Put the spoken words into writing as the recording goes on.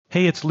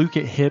Hey, it's Luke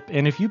at HIP,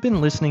 and if you've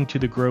been listening to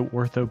the Grow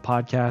Ortho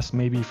podcast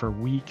maybe for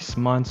weeks,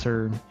 months,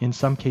 or in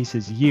some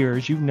cases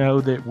years, you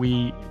know that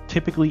we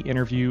typically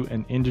interview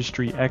an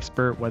industry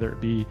expert, whether it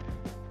be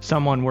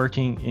someone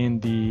working in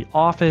the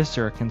office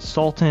or a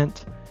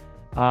consultant,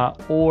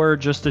 or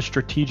just a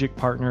strategic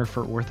partner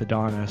for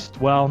orthodontists.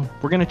 Well,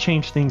 we're going to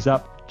change things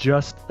up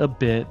just a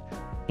bit,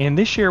 and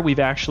this year we've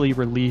actually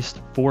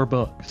released 4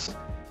 books.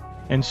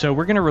 And so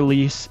we're going to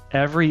release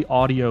every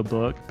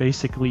audiobook,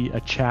 basically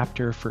a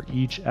chapter for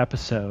each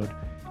episode.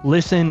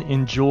 Listen,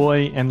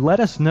 enjoy, and let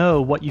us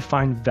know what you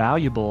find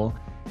valuable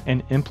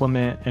and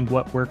implement and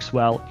what works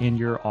well in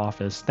your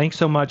office. Thanks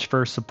so much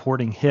for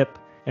supporting HIP,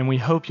 and we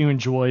hope you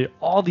enjoy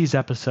all these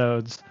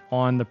episodes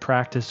on the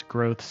Practice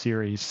Growth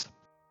series.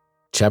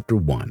 Chapter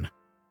 1.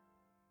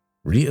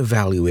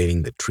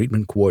 Reevaluating the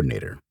Treatment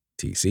Coordinator,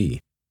 TC,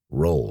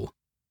 role.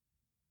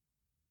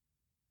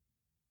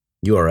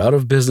 You are out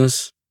of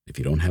business if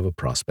you don't have a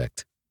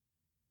prospect.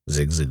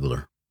 Zig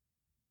Ziglar.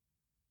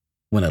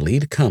 When a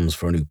lead comes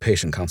for a new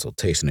patient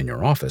consultation in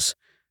your office,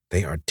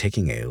 they are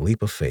taking a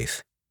leap of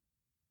faith.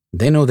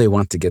 They know they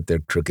want to get their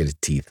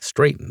crooked teeth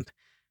straightened,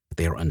 but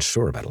they are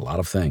unsure about a lot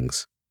of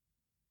things.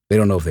 They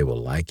don't know if they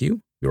will like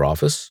you, your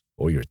office,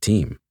 or your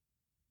team.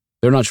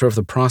 They're not sure if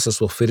the process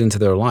will fit into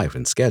their life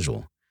and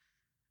schedule.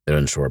 They're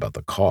unsure about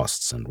the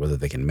costs and whether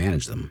they can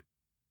manage them.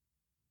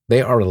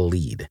 They are a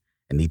lead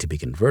and need to be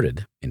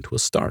converted into a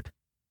start.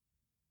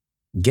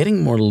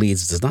 Getting more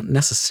leads does not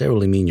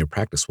necessarily mean your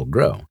practice will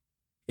grow.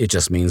 It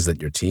just means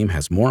that your team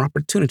has more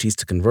opportunities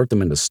to convert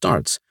them into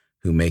starts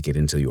who make it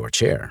into your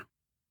chair.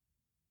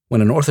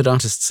 When an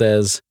orthodontist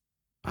says,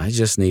 "I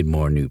just need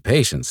more new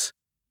patients,"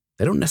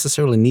 they don't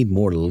necessarily need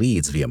more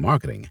leads via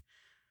marketing.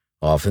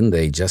 Often,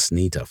 they just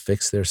need to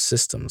fix their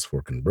systems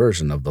for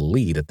conversion of the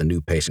lead at the new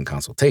patient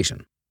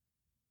consultation.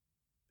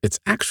 It's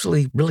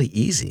actually really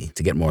easy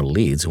to get more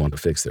leads who want to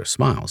fix their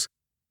smiles,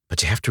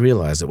 but you have to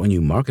realize that when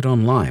you market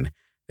online,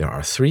 there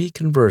are 3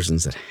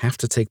 conversions that have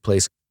to take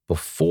place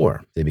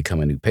before they become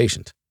a new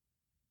patient.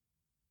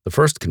 The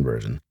first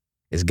conversion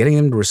is getting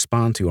them to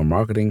respond to your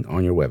marketing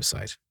on your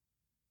website,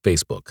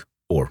 Facebook,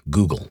 or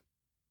Google.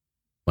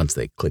 Once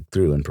they click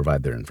through and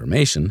provide their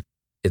information,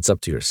 it's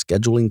up to your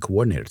scheduling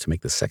coordinator to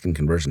make the second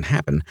conversion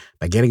happen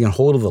by getting a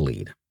hold of the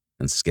lead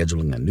and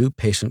scheduling a new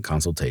patient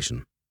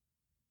consultation.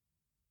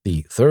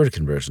 The third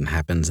conversion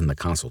happens in the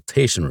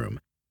consultation room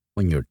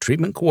when your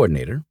treatment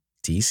coordinator,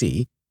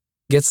 TC,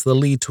 gets the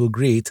lead to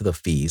agree to the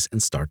fees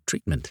and start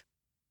treatment.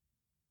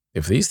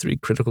 If these 3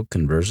 critical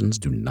conversions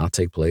do not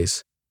take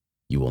place,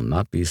 you will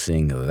not be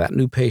seeing that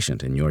new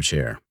patient in your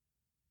chair.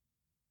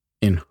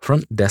 In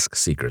Front Desk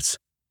Secrets,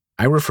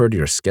 I refer to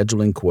your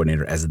scheduling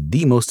coordinator as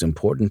the most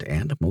important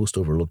and most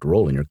overlooked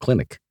role in your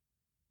clinic.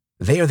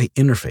 They are the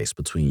interface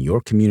between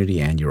your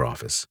community and your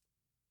office.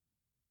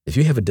 If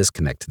you have a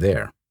disconnect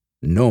there,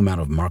 no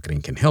amount of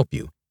marketing can help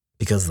you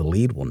because the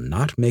lead will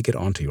not make it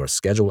onto your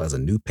schedule as a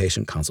new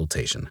patient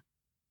consultation.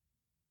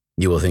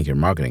 You will think your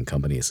marketing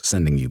company is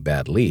sending you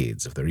bad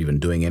leads if they're even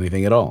doing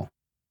anything at all.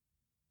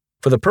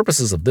 For the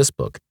purposes of this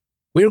book,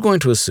 we are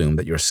going to assume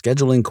that your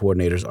scheduling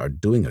coordinators are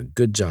doing a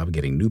good job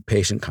getting new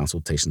patient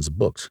consultations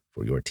booked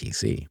for your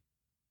TC.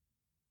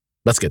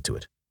 Let's get to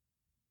it.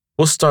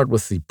 We'll start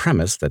with the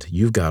premise that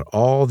you've got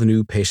all the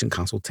new patient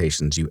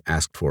consultations you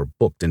asked for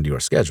booked into your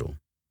schedule.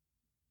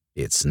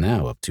 It's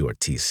now up to your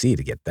TC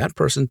to get that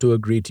person to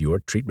agree to your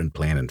treatment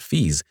plan and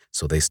fees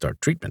so they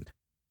start treatment.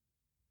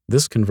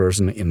 This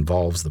conversion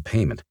involves the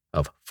payment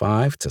of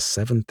 $5,000 to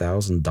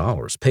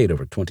 $7,000 paid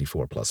over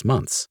 24 plus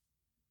months.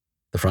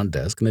 The front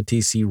desk and the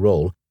TC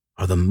role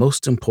are the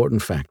most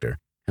important factor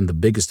and the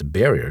biggest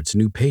barrier to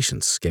new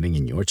patients getting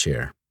in your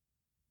chair.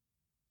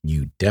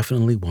 You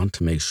definitely want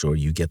to make sure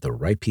you get the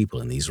right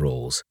people in these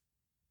roles.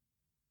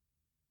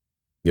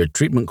 Your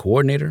treatment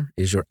coordinator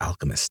is your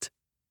alchemist.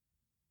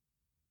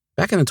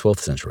 Back in the 12th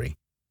century,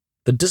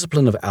 the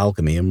discipline of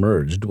alchemy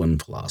emerged when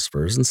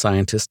philosophers and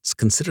scientists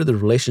considered the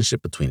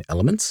relationship between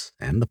elements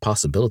and the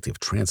possibility of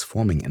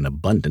transforming an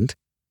abundant,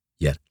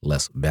 yet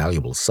less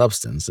valuable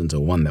substance into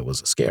one that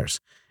was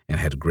scarce and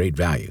had great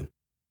value.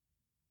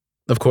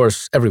 Of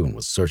course, everyone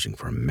was searching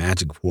for a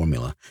magic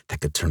formula that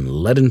could turn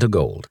lead into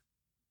gold.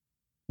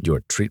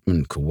 Your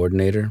treatment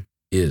coordinator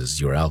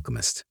is your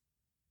alchemist.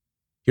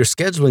 Your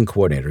scheduling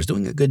coordinator is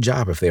doing a good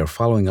job if they are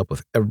following up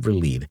with every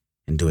lead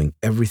and doing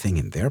everything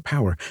in their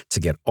power to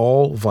get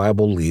all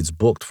viable leads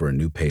booked for a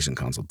new patient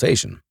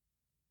consultation.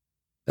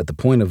 At the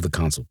point of the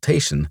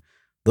consultation,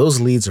 those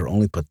leads are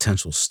only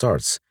potential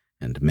starts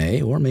and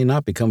may or may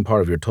not become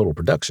part of your total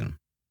production.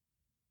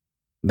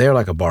 They are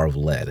like a bar of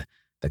lead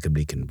that could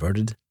be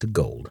converted to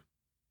gold.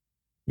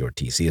 Your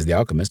TC is the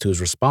alchemist who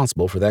is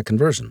responsible for that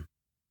conversion.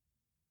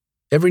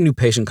 Every new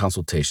patient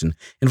consultation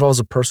involves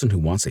a person who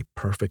wants a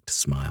perfect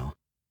smile.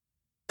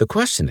 The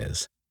question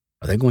is,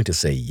 are they going to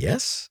say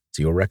yes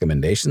to your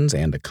recommendations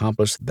and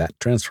accomplish that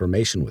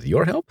transformation with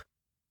your help?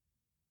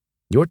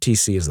 Your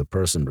TC is the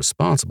person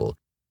responsible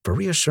for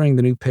reassuring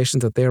the new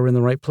patient that they are in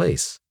the right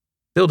place,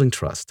 building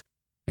trust,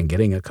 and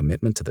getting a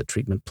commitment to the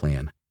treatment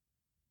plan.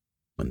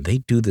 When they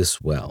do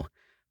this well,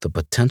 the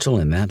potential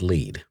in that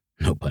lead,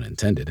 no pun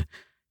intended,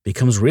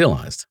 becomes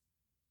realized,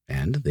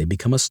 and they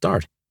become a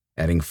start,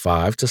 adding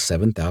 $5,000 to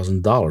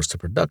 $7,000 to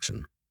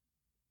production.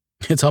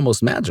 It's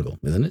almost magical,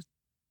 isn't it?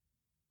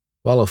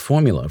 While a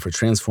formula for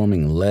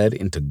transforming lead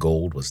into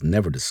gold was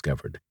never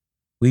discovered,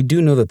 we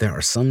do know that there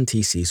are some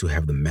TCs who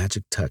have the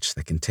magic touch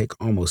that can take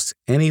almost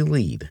any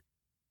lead,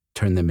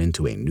 turn them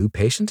into a new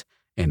patient,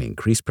 and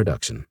increase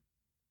production.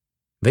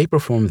 They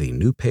perform the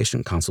new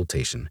patient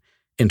consultation,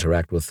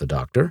 interact with the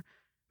doctor,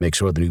 make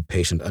sure the new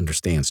patient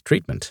understands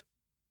treatment,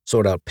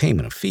 sort out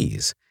payment of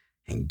fees,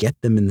 and get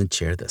them in the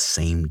chair the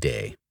same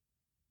day.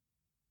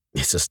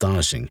 It's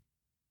astonishing,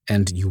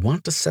 and you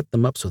want to set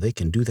them up so they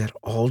can do that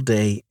all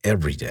day,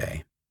 every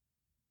day.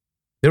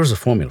 There is a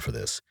formula for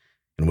this,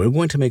 and we're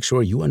going to make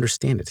sure you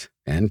understand it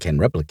and can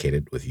replicate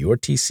it with your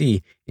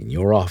TC in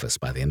your office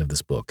by the end of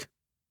this book.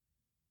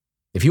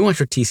 If you want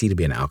your TC to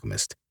be an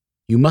alchemist,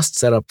 you must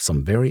set up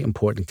some very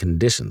important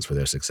conditions for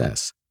their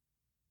success.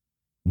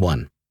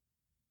 1.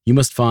 You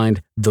must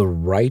find the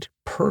right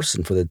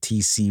person for the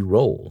TC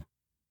role.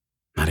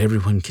 Not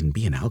everyone can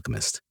be an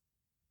alchemist.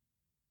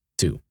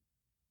 2.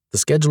 The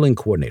scheduling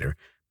coordinator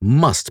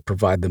must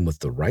provide them with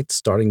the right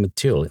starting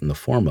material in the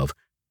form of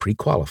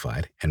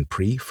pre-qualified and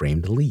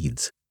pre-framed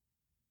leads.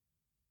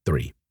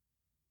 3.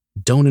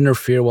 Don't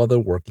interfere while they're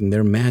working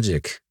their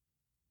magic.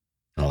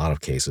 In a lot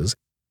of cases,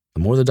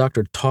 the more the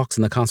doctor talks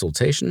in the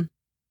consultation,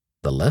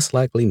 the less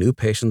likely new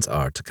patients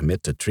are to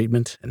commit to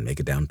treatment and make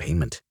a down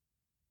payment.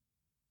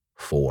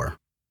 4.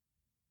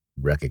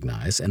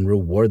 Recognize and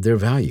reward their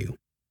value.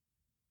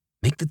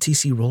 Make the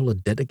TC role a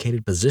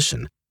dedicated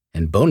position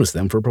and bonus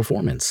them for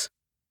performance.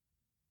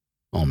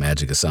 All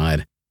magic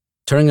aside,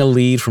 turning a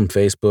lead from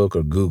Facebook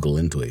or Google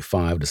into a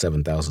 $5,000 to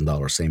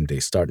 $7,000 same-day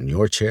start in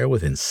your chair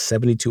within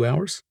 72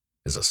 hours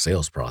is a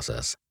sales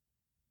process.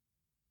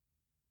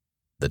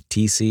 The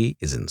TC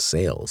is in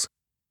sales.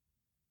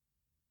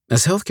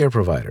 As healthcare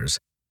providers,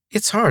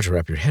 it's hard to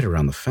wrap your head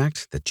around the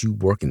fact that you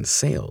work in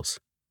sales,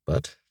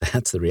 but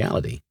that's the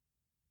reality.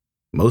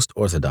 Most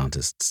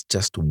orthodontists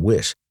just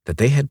wish that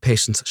they had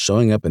patients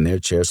showing up in their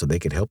chairs so they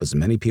could help as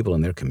many people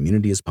in their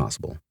community as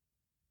possible.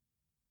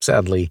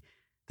 Sadly,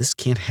 this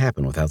can't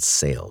happen without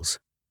sales.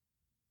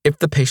 If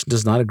the patient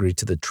does not agree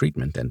to the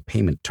treatment and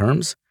payment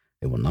terms,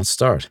 they will not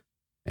start,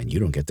 and you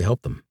don't get to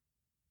help them.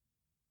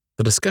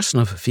 The discussion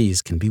of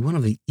fees can be one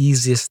of the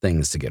easiest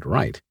things to get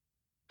right.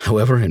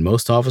 However, in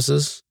most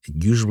offices,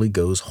 it usually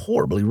goes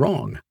horribly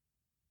wrong.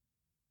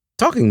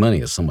 Talking money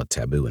is somewhat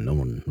taboo, and no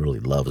one really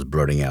loves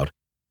blurting out,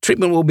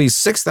 "Treatment will be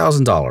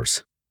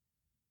 $6,000.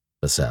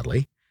 But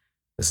sadly,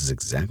 this is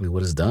exactly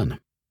what is done.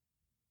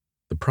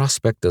 The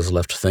prospect is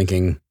left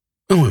thinking,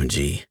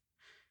 "OMG,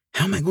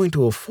 how am I going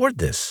to afford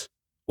this?"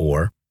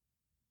 Or,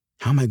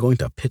 "How am I going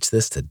to pitch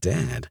this to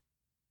Dad?"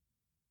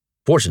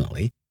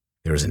 Fortunately,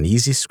 there is an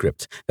easy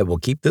script that will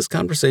keep this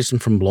conversation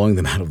from blowing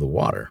them out of the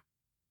water.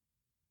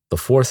 The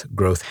fourth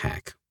growth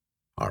hack,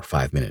 our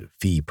 5-minute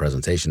fee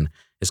presentation,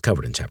 is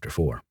covered in Chapter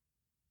 4.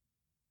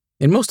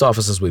 In most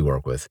offices we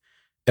work with,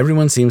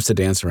 everyone seems to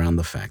dance around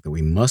the fact that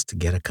we must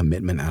get a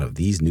commitment out of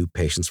these new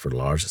patients for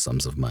large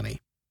sums of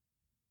money.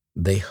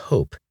 They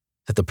hope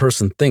that the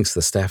person thinks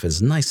the staff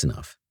is nice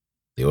enough,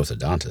 the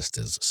orthodontist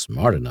is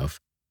smart enough,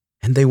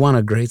 and they want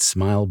a great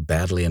smile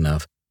badly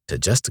enough to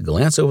just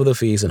glance over the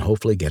fees and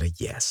hopefully get a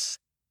yes.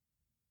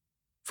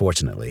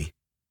 Fortunately,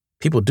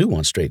 people do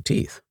want straight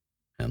teeth,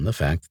 and the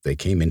fact that they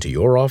came into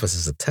your office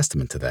is a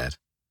testament to that.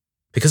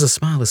 Because a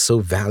smile is so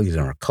valued in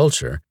our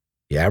culture,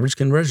 the average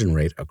conversion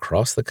rate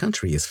across the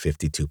country is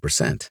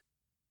 52%.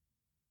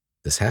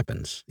 This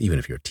happens even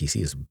if your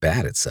TC is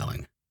bad at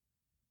selling.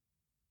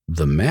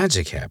 The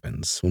magic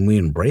happens when we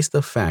embrace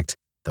the fact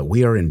that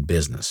we are in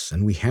business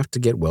and we have to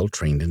get well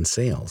trained in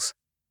sales.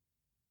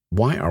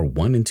 Why are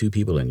 1 in 2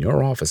 people in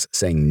your office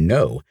saying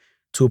no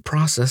to a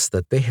process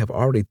that they have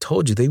already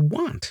told you they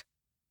want?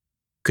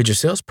 Could your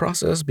sales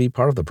process be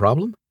part of the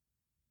problem?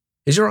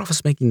 Is your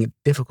office making it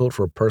difficult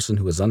for a person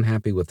who is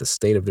unhappy with the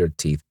state of their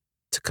teeth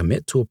to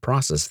commit to a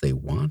process they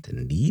want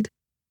and need?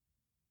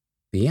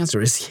 The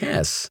answer is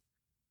yes.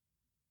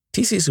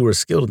 TCs who are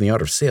skilled in the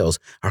art of sales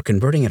are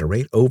converting at a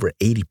rate over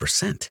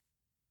 80%.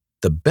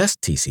 The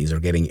best TCs are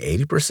getting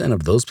 80%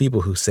 of those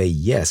people who say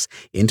yes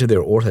into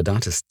their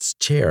orthodontist's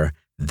chair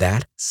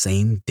that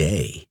same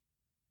day.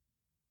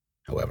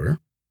 However,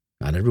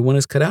 not everyone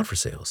is cut out for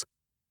sales.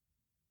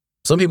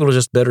 Some people are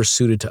just better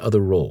suited to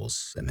other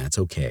roles, and that's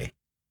okay.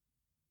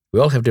 We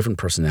all have different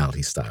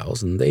personality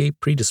styles, and they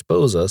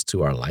predispose us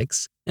to our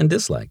likes and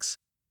dislikes.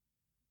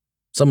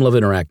 Some love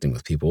interacting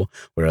with people,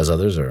 whereas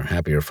others are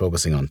happier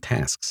focusing on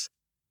tasks.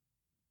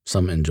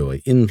 Some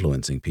enjoy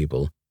influencing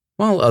people,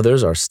 while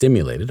others are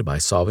stimulated by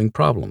solving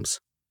problems.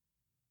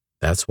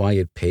 That's why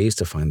it pays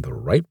to find the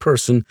right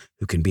person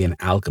who can be an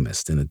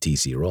alchemist in the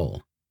TC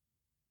role.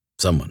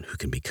 Someone who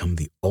can become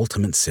the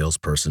ultimate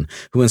salesperson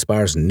who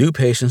inspires new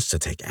patients to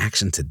take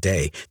action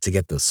today to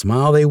get the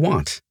smile they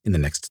want in the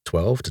next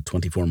 12 to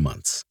 24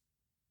 months.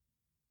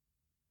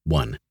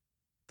 1.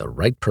 The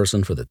right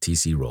person for the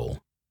TC role.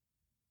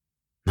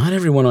 Not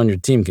everyone on your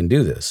team can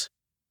do this.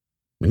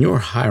 When you're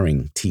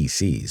hiring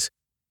TCs,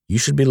 you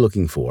should be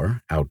looking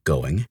for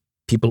outgoing,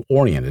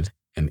 people-oriented,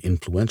 and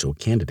influential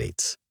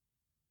candidates.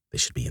 They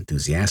should be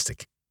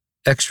enthusiastic,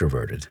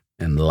 extroverted,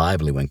 and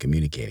lively when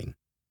communicating.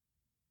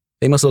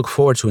 They must look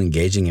forward to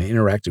engaging and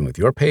interacting with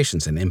your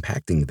patients and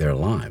impacting their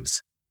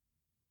lives.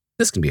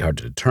 This can be hard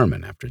to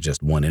determine after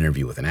just one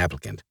interview with an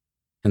applicant,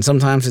 and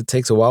sometimes it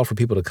takes a while for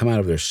people to come out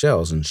of their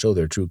shells and show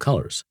their true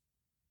colors.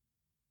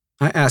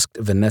 I asked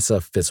Vanessa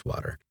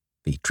Fitzwater,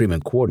 the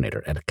treatment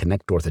coordinator at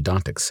Connect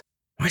Orthodontics,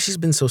 why she's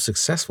been so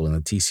successful in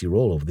the TC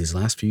role over these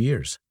last few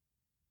years.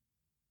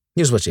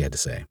 Here's what she had to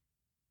say.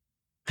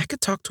 I could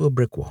talk to a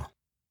brick wall.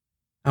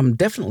 I'm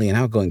definitely an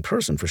outgoing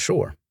person for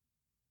sure.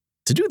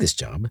 To do this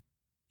job,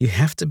 you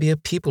have to be a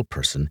people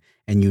person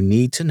and you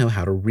need to know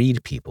how to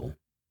read people.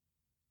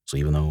 So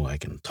even though I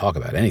can talk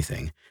about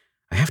anything,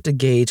 I have to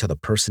gauge how the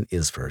person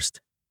is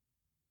first.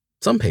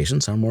 Some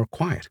patients are more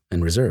quiet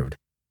and reserved,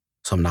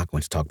 so I'm not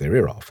going to talk their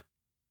ear off.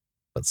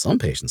 But some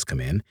patients come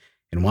in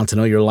and want to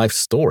know your life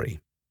story.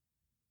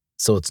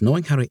 So it's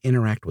knowing how to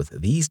interact with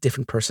these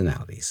different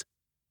personalities.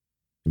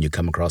 When you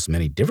come across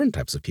many different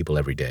types of people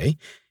every day,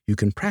 you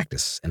can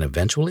practice and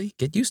eventually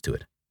get used to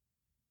it.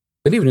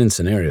 But even in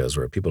scenarios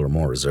where people are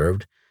more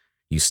reserved,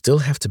 you still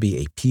have to be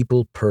a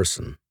people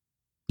person.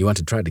 You want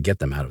to try to get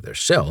them out of their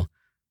shell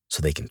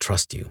so they can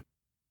trust you.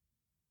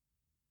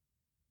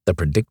 The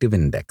predictive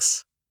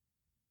index.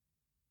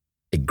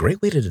 A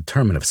great way to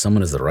determine if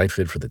someone is the right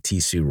fit for the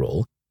TC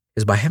role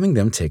is by having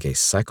them take a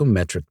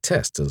psychometric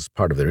test as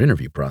part of their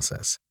interview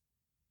process.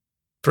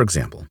 For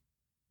example,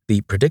 the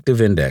predictive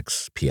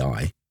index,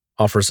 PI,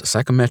 offers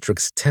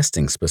psychometrics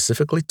testing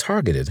specifically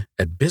targeted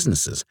at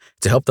businesses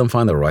to help them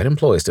find the right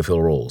employees to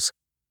fill roles.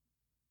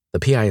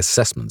 The PI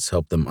assessments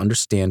help them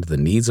understand the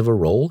needs of a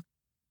role,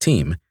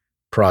 team,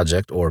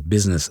 project, or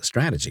business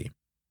strategy,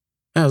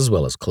 as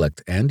well as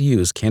collect and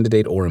use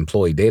candidate or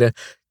employee data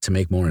to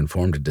make more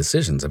informed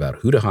decisions about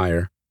who to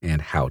hire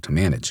and how to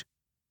manage.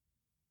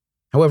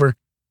 However,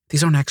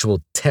 these aren't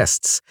actual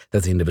tests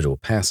that the individual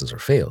passes or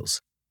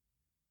fails.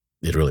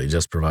 It really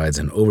just provides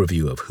an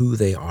overview of who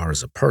they are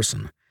as a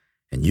person,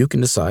 and you can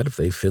decide if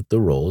they fit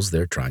the roles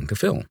they're trying to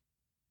fill.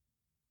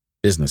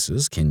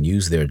 Businesses can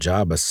use their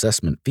job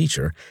assessment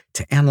feature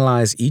to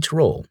analyze each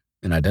role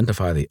and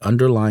identify the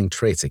underlying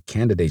traits a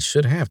candidate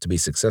should have to be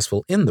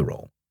successful in the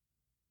role.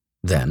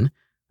 Then,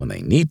 when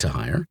they need to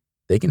hire,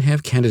 they can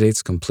have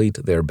candidates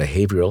complete their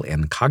behavioral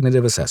and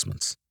cognitive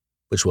assessments,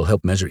 which will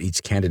help measure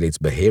each candidate's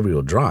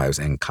behavioral drives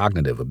and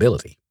cognitive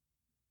ability.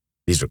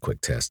 These are quick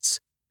tests,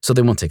 so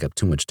they won't take up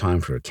too much time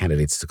for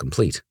candidates to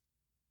complete.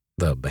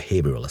 The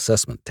behavioral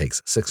assessment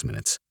takes 6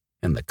 minutes,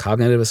 and the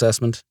cognitive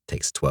assessment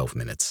takes 12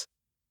 minutes.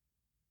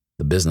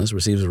 The business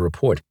receives a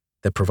report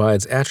that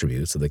provides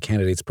attributes of the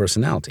candidate's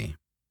personality,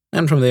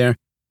 and from there,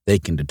 they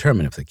can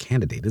determine if the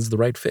candidate is the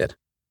right fit.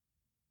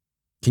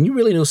 Can you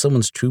really know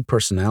someone's true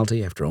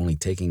personality after only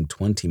taking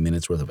 20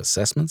 minutes worth of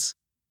assessments?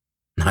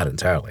 Not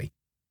entirely,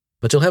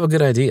 but you'll have a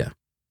good idea.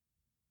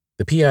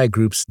 The PI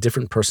groups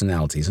different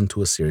personalities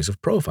into a series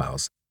of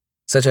profiles,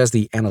 such as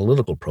the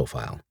analytical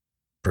profile,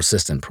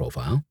 persistent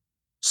profile,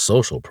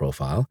 social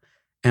profile,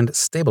 and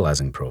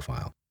stabilizing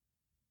profile.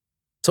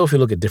 So if you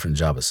look at different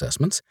job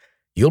assessments,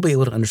 you'll be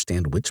able to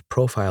understand which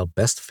profile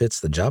best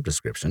fits the job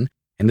description,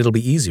 and it'll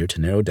be easier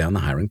to narrow down the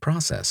hiring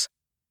process.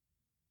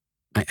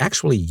 I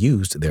actually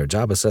used their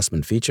job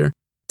assessment feature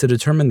to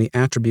determine the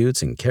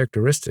attributes and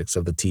characteristics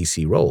of the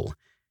TC role,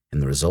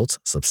 and the results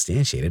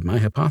substantiated my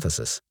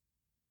hypothesis.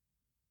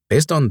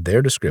 Based on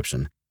their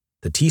description,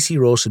 the TC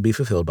role should be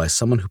fulfilled by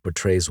someone who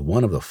portrays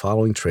one of the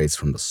following traits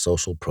from the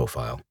social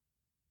profile.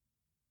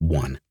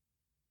 1.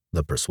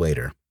 The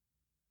persuader.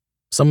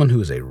 Someone who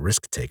is a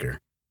risk-taker,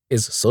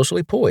 is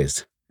socially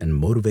poised and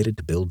motivated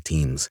to build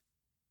teams.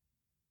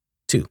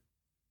 2.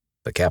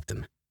 The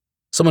captain.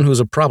 Someone who is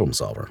a problem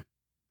solver,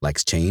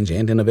 likes change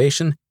and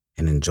innovation,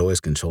 and enjoys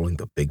controlling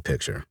the big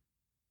picture.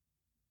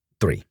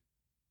 3.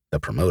 The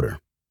promoter.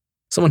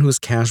 Someone who is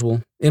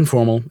casual,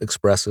 informal,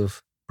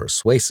 expressive,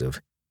 persuasive,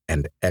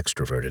 and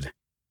extroverted.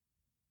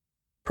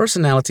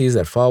 Personalities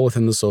that fall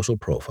within the social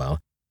profile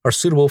are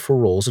suitable for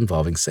roles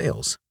involving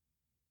sales.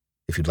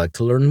 If you'd like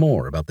to learn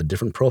more about the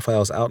different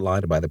profiles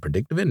outlined by the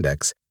predictive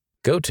index,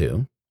 go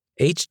to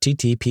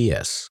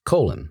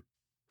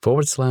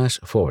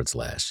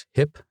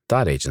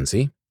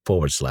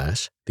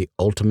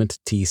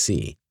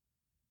https://hip.agency/the-ultimate-TC.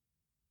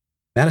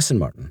 Madison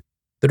Martin,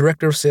 the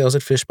director of sales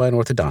at Fishbein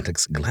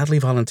Orthodontics, gladly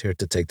volunteered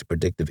to take the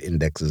predictive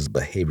index's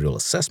behavioral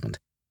assessment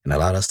and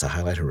allowed us to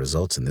highlight her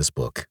results in this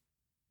book.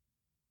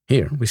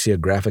 Here we see a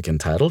graphic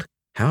entitled,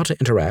 How to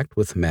Interact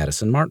with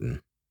Madison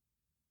Martin.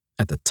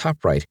 At the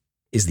top right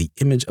is the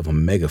image of a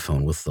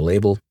megaphone with the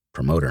label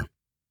Promoter.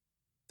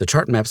 The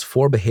chart maps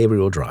 4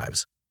 behavioral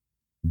drives: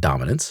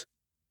 dominance,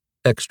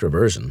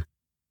 extroversion,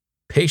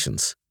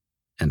 patience,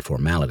 and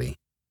formality,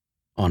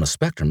 on a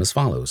spectrum as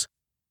follows.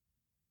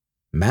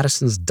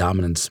 Madison's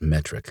dominance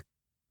metric,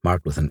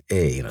 marked with an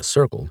A in a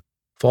circle,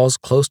 falls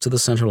close to the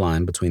center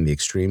line between the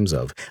extremes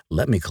of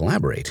let me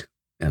collaborate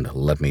and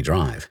let me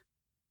drive.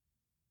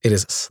 It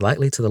is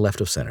slightly to the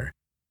left of center,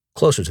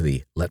 closer to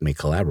the let me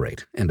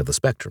collaborate end of the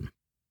spectrum.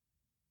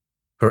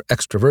 Her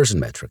extroversion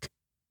metric,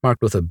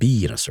 marked with a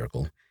B in a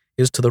circle,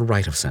 is to the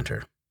right of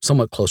center,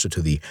 somewhat closer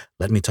to the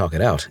let me talk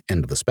it out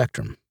end of the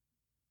spectrum.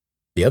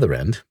 The other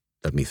end,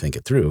 let me think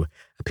it through,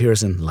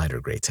 appears in lighter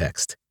gray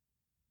text.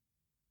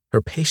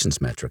 Her patience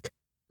metric,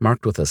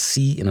 marked with a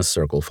C in a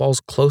circle,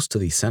 falls close to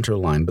the center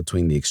line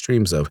between the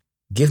extremes of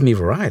give me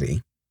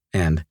variety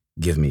and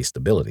give me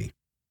stability.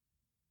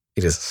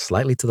 It is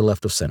slightly to the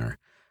left of center,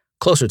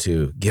 closer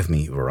to give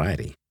me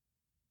variety.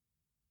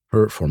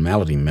 Her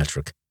formality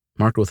metric,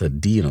 marked with a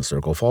D in a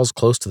circle, falls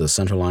close to the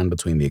center line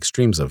between the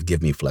extremes of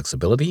give me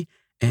flexibility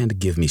and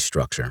give me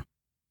structure.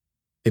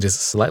 It is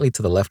slightly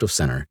to the left of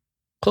center,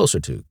 closer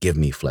to give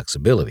me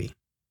flexibility.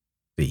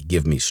 The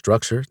give me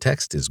structure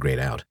text is grayed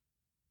out.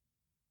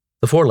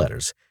 The four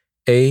letters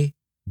A,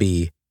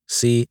 B,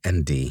 C,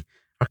 and D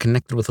are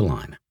connected with a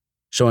line,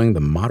 showing the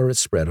moderate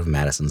spread of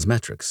Madison's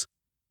metrics.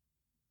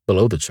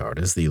 Below the chart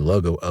is the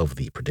logo of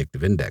the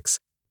predictive index,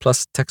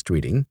 plus text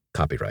reading,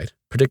 copyright,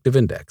 Predictive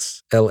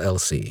Index,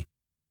 LLC,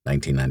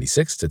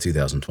 1996 to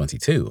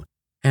 2022,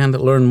 and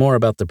learn more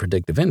about the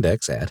predictive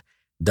index at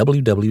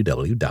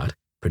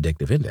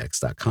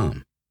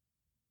www.predictiveindex.com.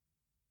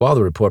 While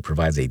the report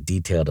provides a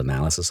detailed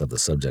analysis of the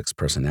subject's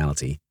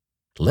personality,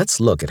 let's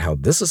look at how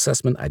this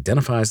assessment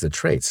identifies the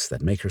traits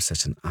that make her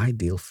such an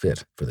ideal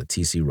fit for the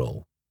TC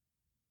role.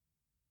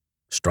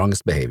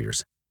 Strongest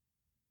behaviors.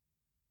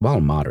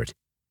 While moderate,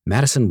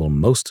 Madison will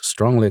most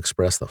strongly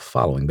express the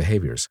following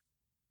behaviors.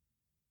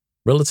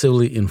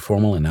 Relatively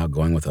informal and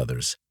outgoing with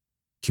others.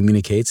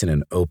 Communicates in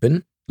an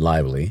open,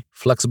 lively,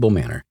 flexible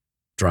manner,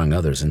 drawing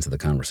others into the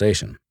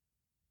conversation.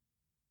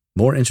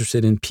 More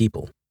interested in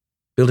people,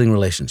 building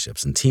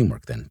relationships and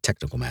teamwork than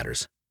technical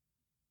matters.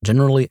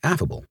 Generally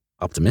affable,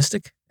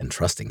 optimistic, and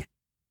trusting.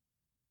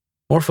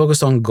 More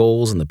focused on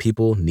goals and the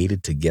people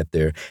needed to get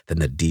there than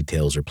the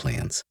details or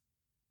plans.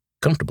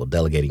 Comfortable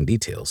delegating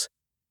details.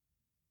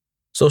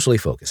 Socially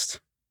focused.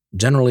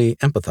 Generally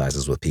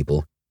empathizes with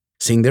people,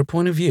 seeing their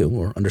point of view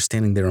or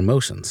understanding their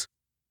emotions.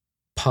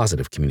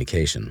 Positive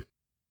communication.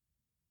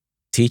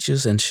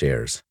 Teaches and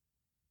shares.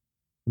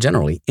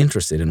 Generally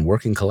interested in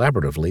working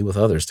collaboratively with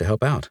others to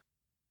help out.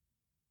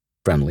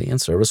 Friendly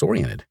and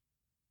service-oriented.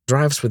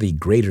 Drives for the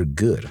greater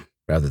good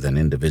rather than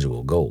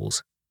individual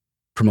goals.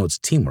 Promotes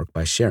teamwork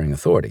by sharing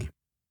authority.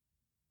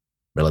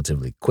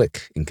 Relatively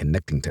quick in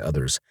connecting to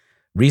others.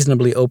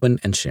 Reasonably open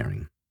and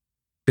sharing.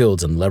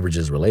 Builds and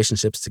leverages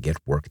relationships to get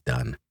work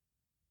done.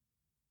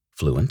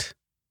 Fluent,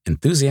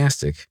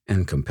 enthusiastic,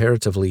 and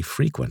comparatively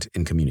frequent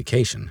in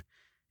communication.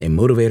 A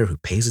motivator who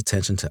pays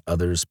attention to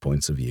others'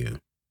 points of view.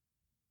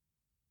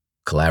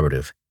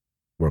 Collaborative,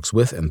 works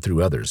with and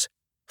through others,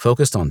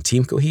 focused on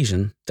team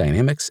cohesion,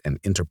 dynamics,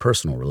 and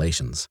interpersonal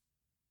relations.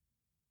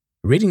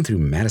 Reading through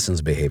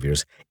Madison's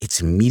behaviors,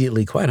 it's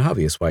immediately quite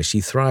obvious why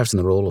she thrives in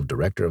the role of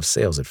Director of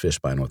Sales at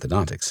Fishbein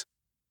Orthodontics.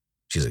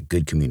 She's a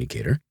good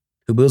communicator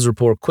who builds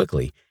rapport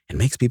quickly and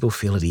makes people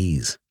feel at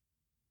ease.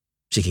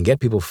 She can get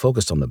people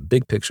focused on the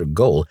big picture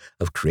goal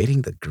of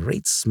creating the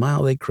great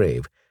smile they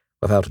crave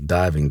without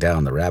diving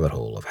down the rabbit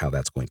hole of how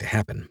that's going to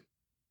happen.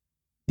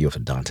 The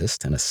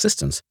orthodontist and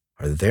assistants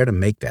are there to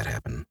make that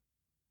happen.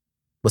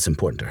 What's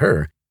important to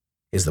her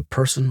is the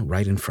person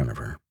right in front of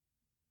her.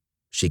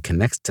 She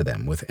connects to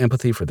them with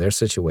empathy for their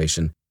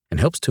situation and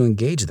helps to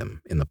engage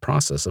them in the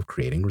process of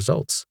creating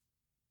results.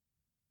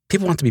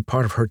 People want to be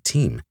part of her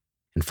team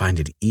and find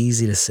it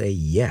easy to say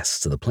yes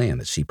to the plan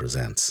that she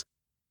presents.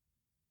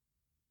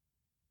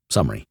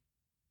 Summary.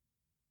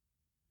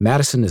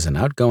 Madison is an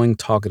outgoing,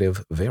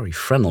 talkative, very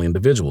friendly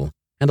individual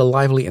and a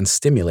lively and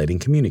stimulating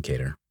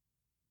communicator.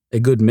 A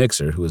good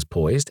mixer who is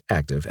poised,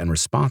 active, and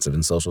responsive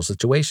in social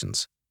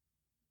situations.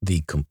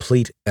 The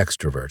complete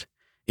extrovert,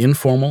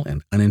 informal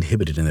and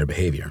uninhibited in their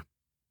behavior.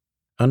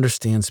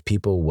 Understands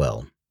people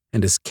well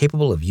and is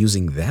capable of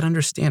using that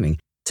understanding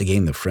to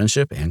gain the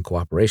friendship and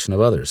cooperation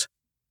of others.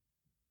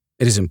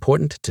 It is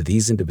important to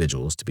these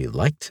individuals to be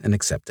liked and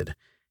accepted,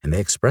 and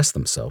they express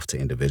themselves to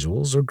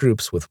individuals or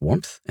groups with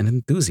warmth and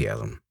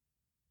enthusiasm.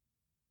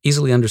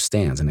 Easily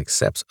understands and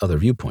accepts other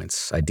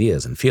viewpoints,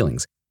 ideas, and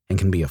feelings, and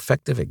can be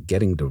effective at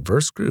getting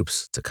diverse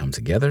groups to come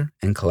together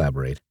and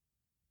collaborate.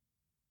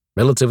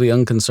 Relatively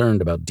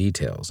unconcerned about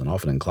details and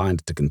often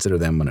inclined to consider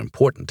them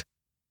unimportant,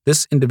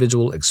 this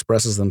individual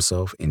expresses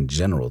themselves in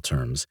general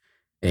terms,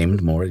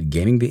 aimed more at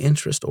gaining the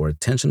interest or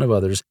attention of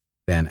others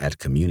than at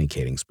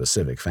communicating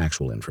specific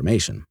factual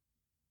information.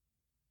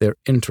 Their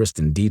interest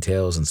in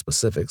details and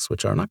specifics,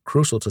 which are not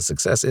crucial to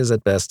success, is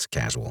at best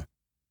casual.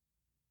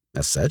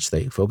 As such,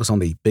 they focus on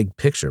the big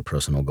picture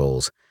personal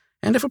goals,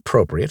 and if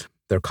appropriate,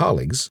 their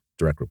colleagues,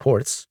 direct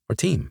reports, or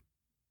team.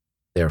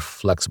 They're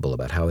flexible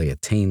about how they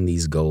attain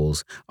these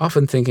goals,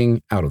 often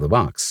thinking out of the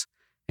box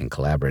and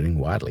collaborating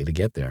widely to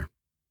get there.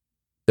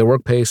 Their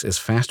work pace is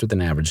faster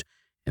than average,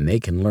 and they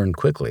can learn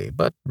quickly,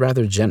 but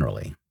rather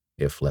generally,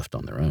 if left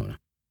on their own.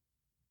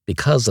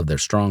 Because of their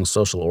strong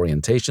social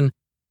orientation,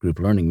 group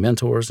learning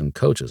mentors and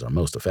coaches are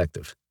most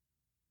effective.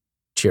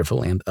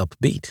 Cheerful and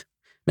upbeat,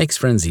 makes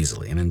friends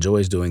easily and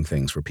enjoys doing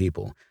things for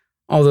people,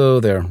 although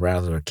they're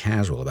rather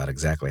casual about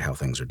exactly how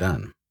things are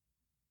done.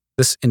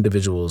 This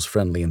individual's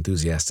friendly,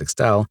 enthusiastic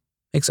style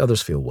makes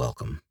others feel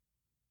welcome.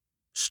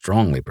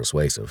 Strongly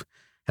persuasive,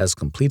 has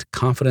complete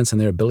confidence in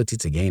their ability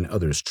to gain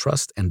others'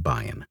 trust and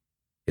buy-in,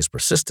 is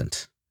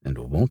persistent, and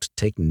won't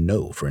take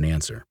no for an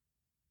answer.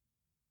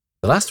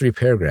 The last 3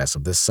 paragraphs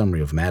of this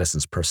summary of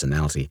Madison's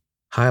personality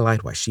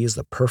highlight why she is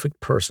the perfect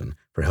person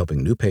for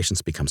helping new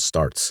patients become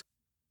starts.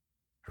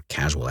 Her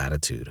casual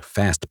attitude,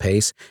 fast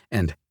pace,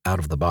 and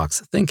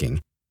out-of-the-box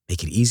thinking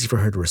make it easy for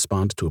her to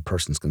respond to a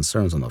person's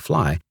concerns on the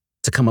fly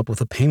to come up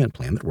with a payment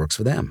plan that works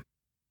for them.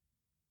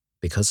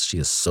 Because she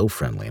is so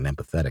friendly and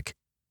empathetic,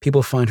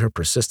 people find her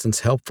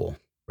persistence helpful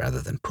rather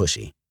than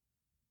pushy.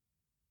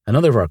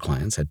 Another of our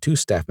clients had 2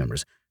 staff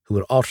members who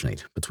would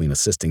alternate between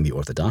assisting the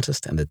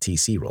orthodontist and the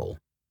TC role.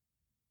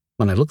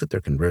 When I looked at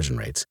their conversion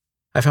rates,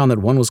 I found that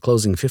one was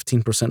closing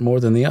 15%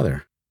 more than the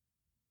other.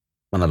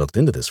 When I looked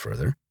into this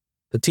further,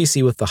 the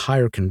TC with the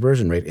higher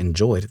conversion rate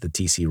enjoyed the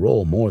TC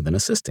role more than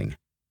assisting.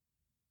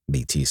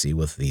 The TC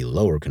with the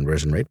lower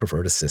conversion rate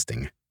preferred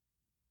assisting.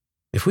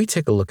 If we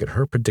take a look at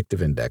her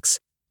predictive index,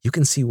 you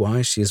can see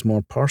why she is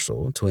more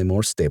partial to a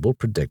more stable,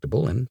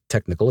 predictable, and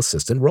technical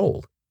assistant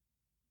role.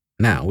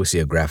 Now we see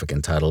a graphic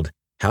entitled,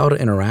 How to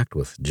Interact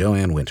with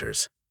Joanne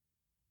Winters.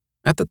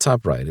 At the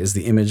top right is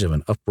the image of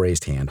an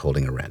upraised hand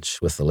holding a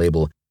wrench with the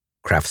label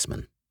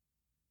Craftsman.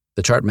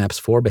 The chart maps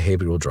 4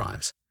 behavioral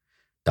drives: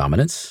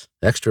 dominance,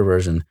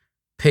 extroversion,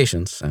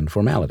 patience, and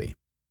formality,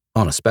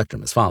 on a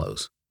spectrum as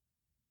follows.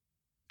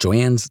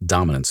 Joanne's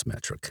dominance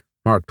metric,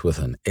 marked with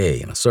an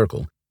A in a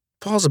circle,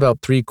 falls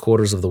about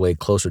 3/4 of the way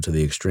closer to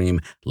the extreme,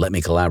 let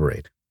me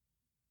collaborate.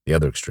 The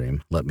other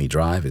extreme, let me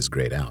drive, is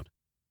grayed out.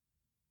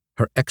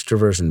 Her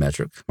extroversion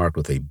metric, marked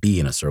with a B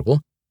in a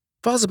circle,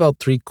 falls about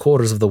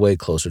 3/4 of the way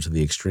closer to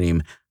the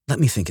extreme, let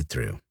me think it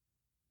through.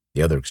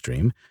 The other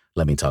extreme,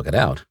 let me talk it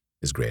out,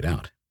 is grayed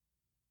out.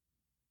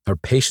 Her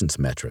patience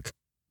metric,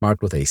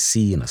 marked with a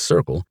C in a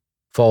circle,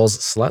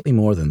 falls slightly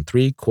more than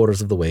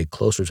 3/4 of the way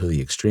closer to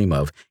the extreme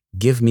of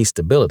give me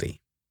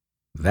stability.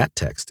 That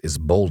text is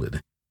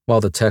bolded,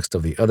 while the text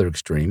of the other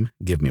extreme,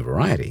 give me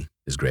variety,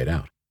 is grayed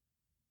out.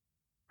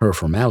 Her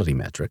formality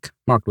metric,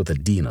 marked with a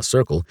D in a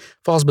circle,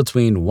 falls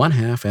between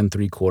 1/2 and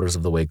 3/4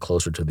 of the way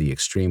closer to the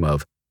extreme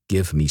of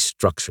give me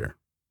structure.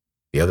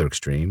 The other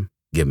extreme,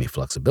 give me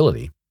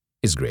flexibility,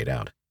 is grayed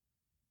out.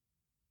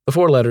 The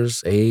 4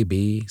 letters A,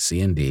 B,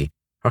 C, and D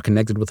are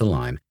connected with a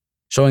line,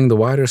 showing the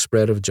wider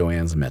spread of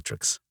Joanne's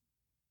metrics.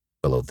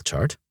 Below the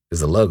chart is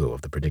the logo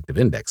of the predictive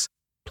index,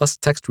 plus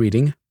text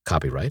reading,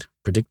 copyright,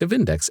 Predictive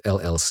Index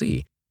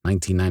LLC,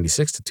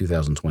 1996 to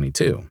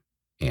 2022,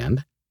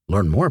 and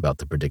learn more about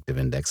the predictive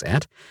index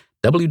at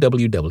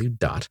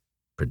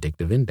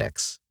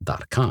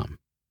www.predictiveindex.com.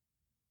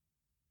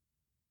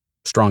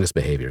 Strongest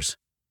behaviors.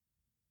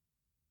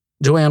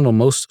 Joanne will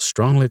most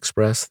strongly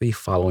express the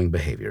following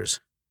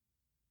behaviors: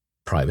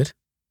 private,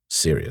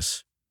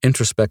 serious,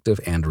 introspective,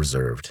 and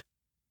reserved.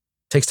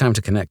 Takes time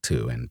to connect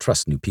to and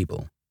trust new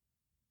people.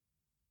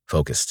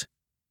 Focused.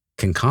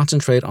 Can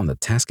concentrate on the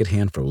task at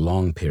hand for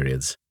long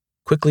periods.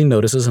 Quickly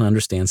notices and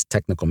understands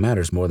technical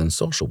matters more than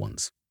social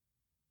ones.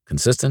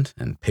 Consistent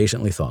and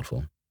patiently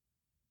thoughtful.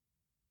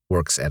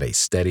 Works at a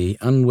steady,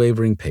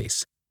 unwavering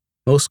pace.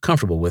 Most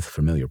comfortable with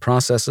familiar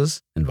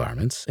processes,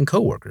 environments, and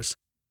coworkers.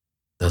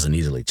 Doesn't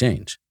easily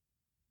change.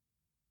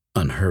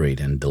 Unhurried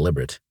and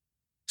deliberate.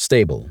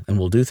 Stable and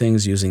will do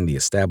things using the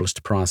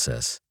established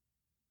process.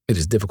 It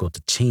is difficult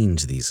to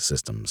change these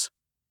systems.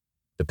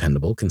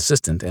 Dependable,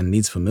 consistent, and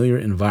needs familiar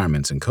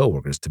environments and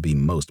coworkers to be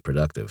most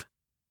productive.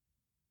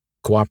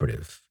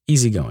 Cooperative,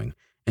 easygoing,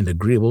 and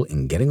agreeable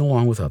in getting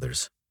along with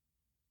others.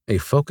 A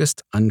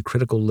focused,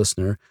 uncritical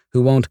listener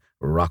who won't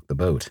rock the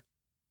boat.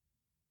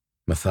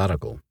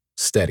 Methodical,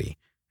 steady,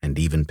 and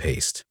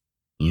even-paced.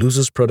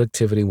 Loses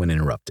productivity when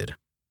interrupted.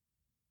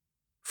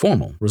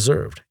 Formal,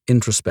 reserved,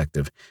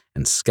 introspective,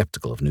 and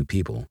skeptical of new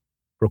people.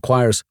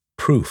 Requires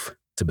proof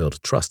to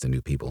build trust in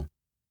new people.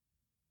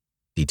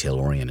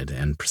 Detail-oriented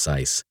and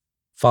precise.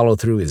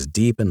 Follow-through is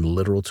deep and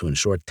literal to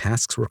ensure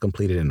tasks were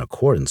completed in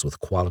accordance with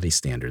quality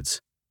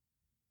standards.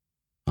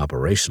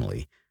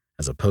 Operationally,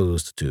 as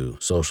opposed to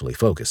socially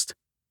focused.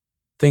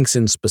 Thinks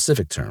in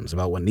specific terms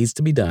about what needs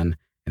to be done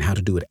and how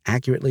to do it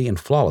accurately and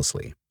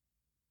flawlessly.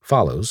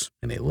 Follows,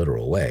 in a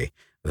literal way,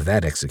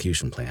 that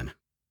execution plan.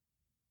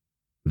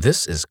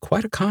 This is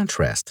quite a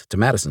contrast to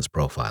Madison's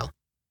profile,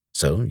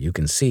 so you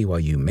can see why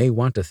you may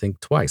want to think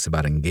twice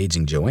about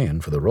engaging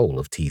Joanne for the role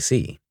of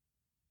TC.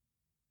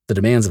 The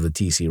demands of the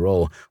TC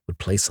role would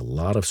place a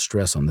lot of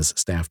stress on this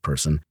staff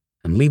person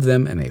and leave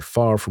them in a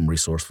far from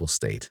resourceful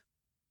state.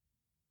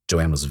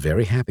 Joanne was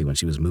very happy when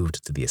she was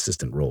moved to the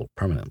assistant role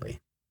permanently.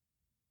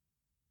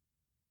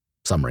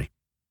 Summary.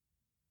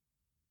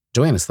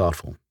 Joanne is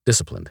thoughtful,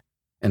 disciplined,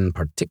 and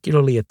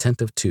particularly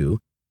attentive to,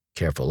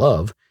 careful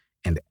of,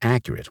 and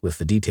accurate with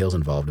the details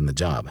involved in the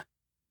job.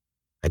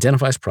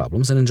 Identifies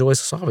problems and enjoys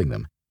solving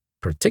them,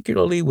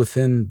 particularly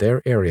within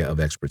their area of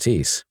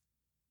expertise.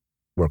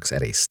 Works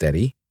at a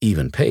steady,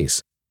 even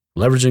pace,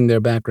 leveraging their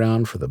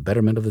background for the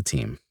betterment of the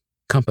team.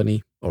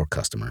 company, or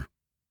customer.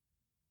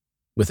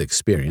 With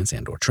experience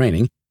and/or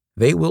training,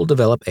 they will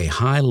develop a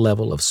high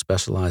level of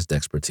specialized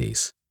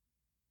expertise,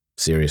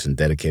 serious and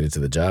dedicated to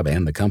the job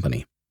and the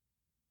company.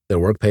 Their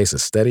work pace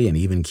is steady and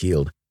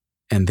even-keeled,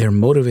 and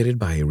they're motivated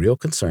by a real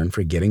concern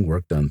for getting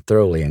work done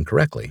thoroughly and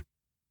correctly.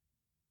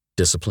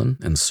 Discipline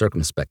and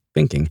circumspect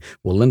thinking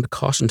will lend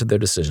caution to their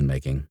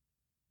decision-making.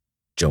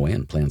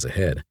 Joanne plans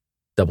ahead,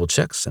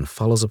 double-checks, and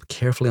follows up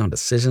carefully on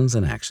decisions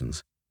and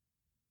actions.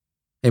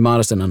 A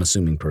modest and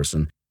unassuming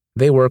person,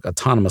 they work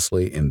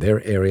autonomously in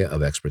their area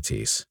of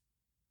expertise.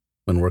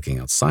 When working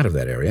outside of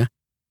that area,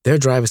 their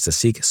drive is to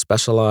seek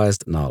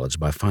specialized knowledge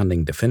by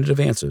finding definitive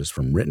answers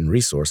from written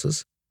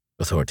resources,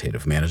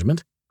 authoritative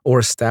management, or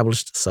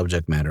established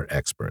subject matter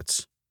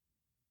experts.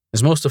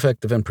 It's most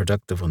effective and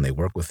productive when they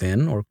work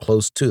within or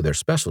close to their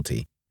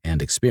specialty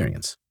and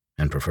experience,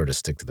 and prefer to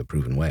stick to the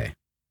proven way.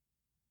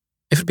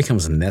 If it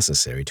becomes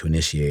necessary to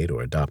initiate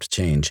or adopt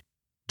change,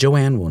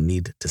 Joanne will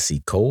need to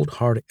see cold,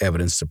 hard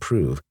evidence to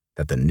prove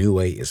that the new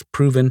way is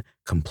proven,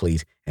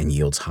 complete, and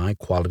yields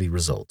high-quality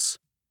results.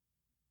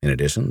 In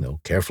addition,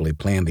 they'll carefully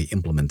plan the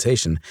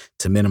implementation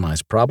to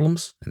minimize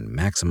problems and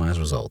maximize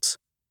results.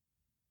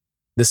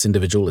 This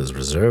individual is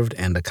reserved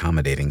and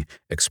accommodating,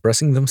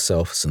 expressing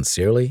themselves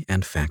sincerely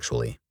and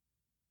factually.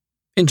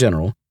 In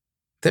general,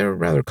 they're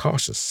rather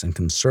cautious and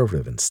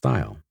conservative in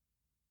style,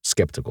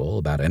 skeptical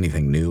about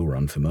anything new or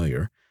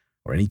unfamiliar,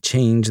 or any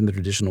change in the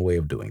traditional way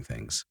of doing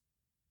things.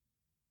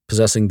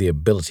 Possessing the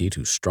ability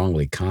to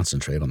strongly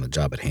concentrate on the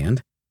job at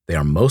hand, they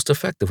are most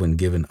effective when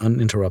given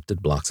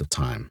uninterrupted blocks of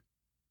time.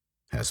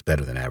 Has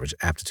better than average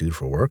aptitude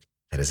for work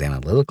that is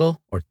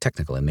analytical or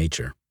technical in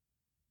nature.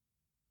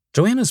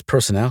 Joanna's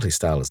personality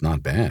style is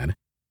not bad.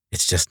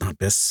 It's just not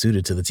best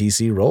suited to the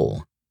TC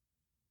role.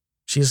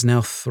 She is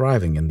now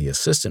thriving in the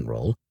assistant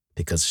role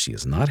because she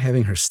is not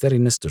having her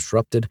steadiness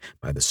disrupted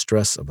by the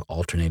stress of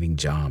alternating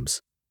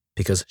jobs,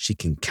 because she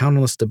can count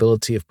on the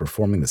stability of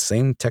performing the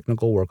same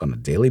technical work on a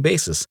daily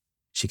basis.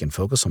 She can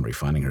focus on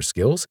refining her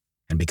skills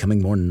and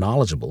becoming more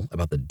knowledgeable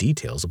about the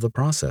details of the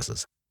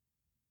processes.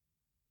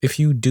 If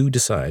you do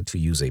decide to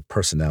use a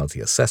personality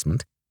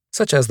assessment,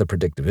 such as the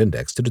predictive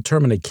index, to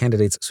determine a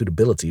candidate's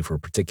suitability for a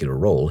particular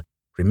role,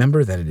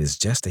 remember that it is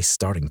just a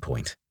starting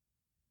point.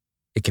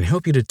 It can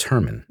help you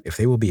determine if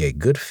they will be a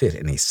good fit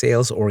in a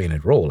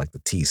sales-oriented role like the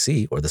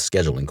TC or the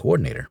scheduling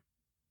coordinator.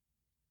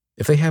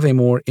 If they have a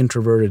more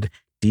introverted,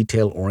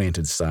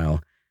 detail-oriented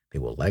style, they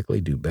will likely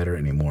do better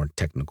in a more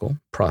technical,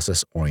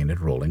 process-oriented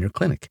role in your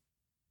clinic.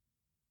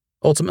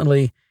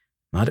 Ultimately,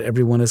 not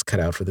everyone is cut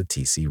out for the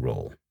TC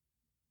role.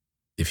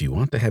 If you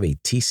want to have a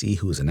TC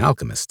who is an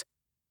alchemist,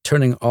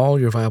 turning all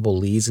your viable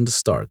leads into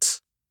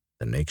starts,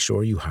 then make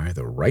sure you hire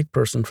the right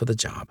person for the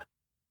job.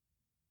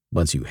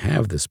 Once you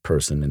have this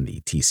person in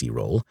the TC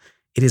role,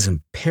 it is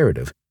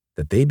imperative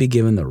that they be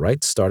given the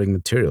right starting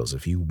materials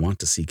if you want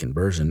to see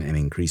conversion and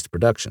increased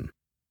production.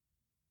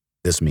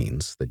 This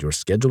means that your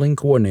scheduling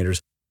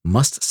coordinators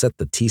must set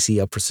the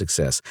TC up for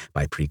success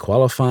by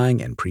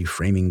pre-qualifying and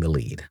pre-framing the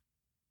lead.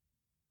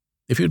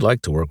 If you'd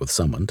like to work with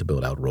someone to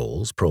build out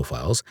roles,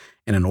 profiles,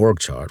 and an org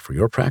chart for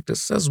your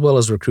practice, as well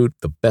as recruit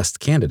the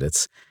best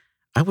candidates,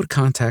 I would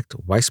contact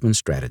Weissman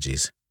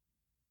Strategies.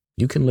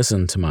 You can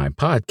listen to my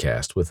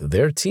podcast with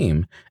their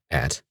team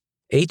at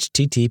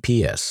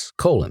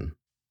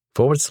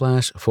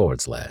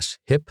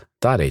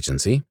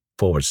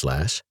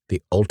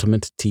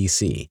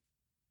https://hip.agency/the-ultimate-TC.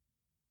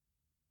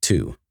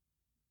 2.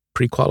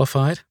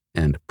 Pre-qualified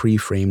and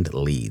pre-framed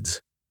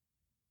leads.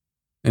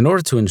 In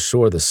order to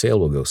ensure the sale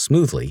will go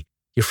smoothly,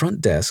 your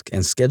front desk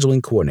and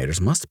scheduling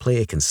coordinators must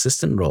play a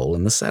consistent role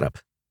in the setup.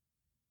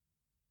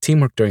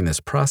 Teamwork during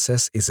this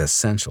process is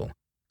essential,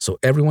 so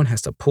everyone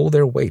has to pull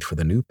their weight for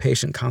the new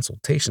patient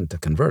consultation to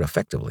convert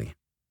effectively.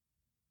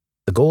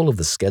 The goal of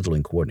the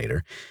scheduling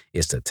coordinator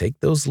is to take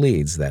those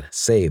leads that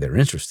say they're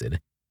interested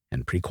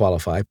and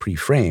pre-qualify,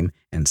 pre-frame,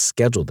 and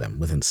schedule them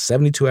within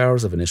 72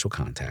 hours of initial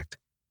contact.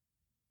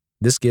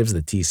 This gives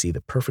the TC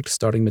the perfect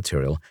starting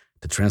material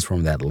to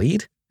transform that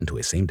lead into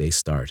a same-day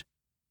start.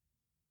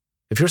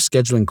 If your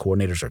scheduling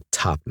coordinators are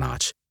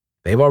top-notch,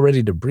 they've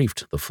already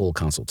debriefed the full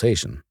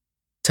consultation,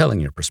 telling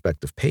your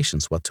prospective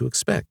patients what to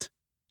expect,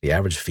 the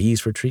average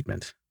fees for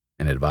treatment,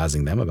 and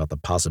advising them about the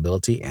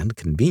possibility and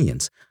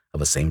convenience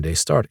of a same-day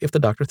start if the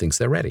doctor thinks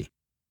they're ready.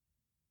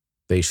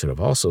 They should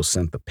have also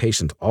sent the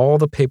patient all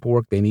the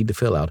paperwork they need to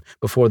fill out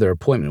before their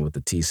appointment with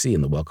the TC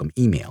in the welcome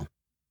email.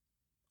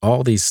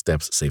 All these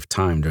steps save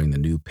time during the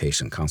new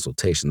patient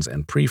consultations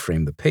and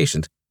pre-frame the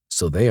patient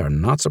so they are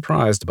not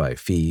surprised by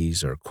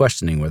fees or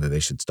questioning whether they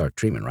should start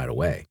treatment right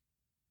away.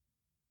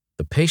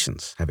 The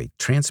patients have a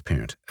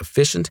transparent,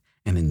 efficient,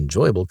 and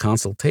enjoyable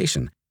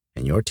consultation,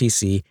 and your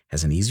TC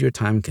has an easier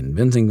time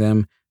convincing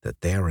them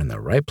that they are in the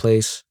right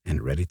place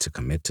and ready to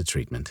commit to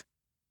treatment.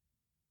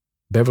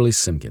 Beverly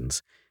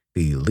Simpkins,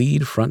 the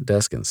lead front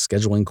desk and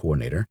scheduling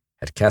coordinator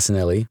at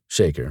Casanelli,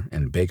 Shaker,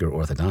 and Baker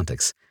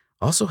Orthodontics,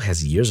 also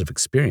has years of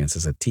experience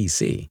as a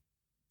TC,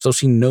 so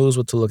she knows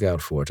what to look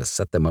out for to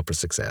set them up for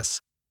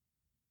success.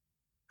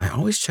 I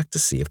always check to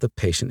see if the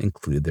patient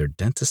included their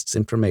dentist's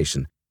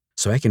information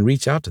so I can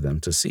reach out to them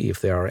to see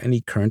if there are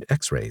any current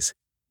x-rays.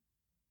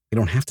 We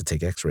don't have to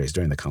take x-rays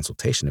during the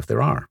consultation if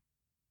there are.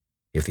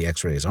 If the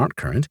x-rays aren't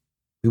current,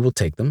 we will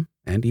take them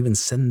and even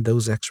send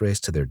those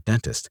x-rays to their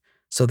dentist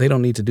so they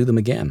don't need to do them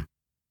again.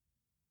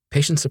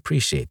 Patients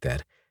appreciate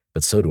that,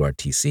 but so do our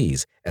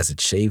TCs, as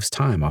it shaves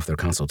time off their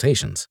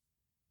consultations.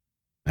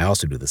 I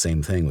also do the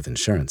same thing with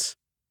insurance.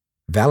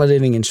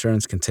 Validating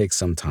insurance can take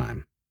some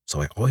time,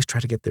 so I always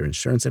try to get their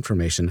insurance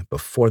information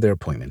before their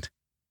appointment.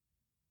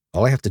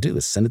 All I have to do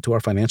is send it to our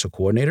financial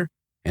coordinator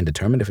and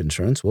determine if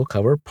insurance will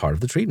cover part of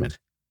the treatment.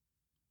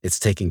 It's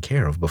taken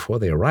care of before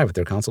they arrive at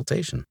their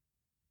consultation.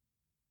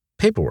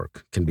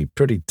 Paperwork can be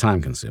pretty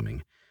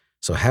time-consuming,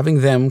 so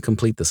having them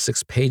complete the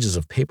 6 pages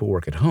of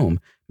paperwork at home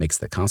makes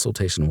the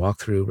consultation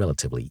walkthrough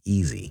relatively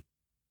easy.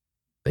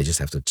 They just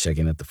have to check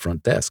in at the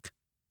front desk,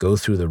 go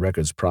through the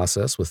records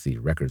process with the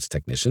records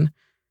technician,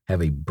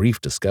 have a brief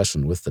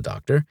discussion with the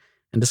doctor,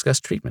 and discuss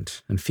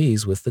treatment and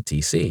fees with the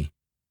TC.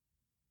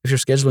 If your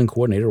scheduling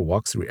coordinator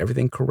walks through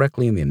everything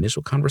correctly in the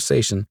initial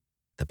conversation,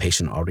 the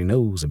patient already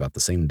knows about the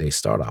same-day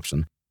start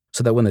option,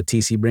 so that when the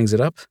TC brings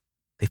it up,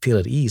 they feel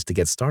at ease to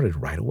get started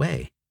right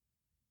away.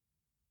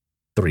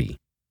 3.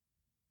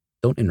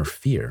 Don't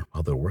interfere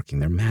while they're working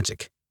their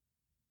magic.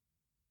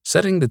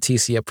 Setting the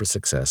TC up for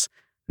success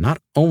not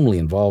only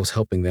involves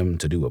helping them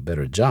to do a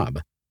better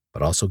job,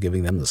 but also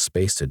giving them the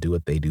space to do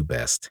what they do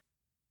best.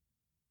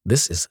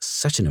 This is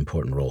such an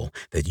important role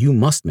that you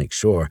must make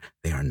sure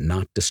they are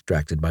not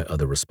distracted by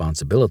other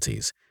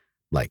responsibilities,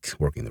 like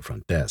working the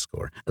front desk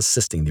or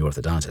assisting the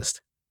orthodontist.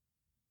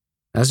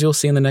 As you'll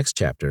see in the next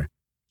chapter,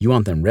 you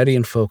want them ready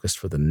and focused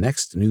for the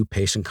next new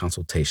patient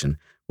consultation,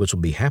 which will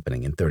be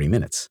happening in 30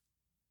 minutes.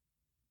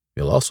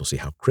 You'll also see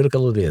how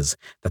critical it is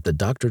that the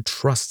doctor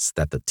trusts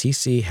that the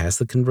TC has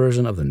the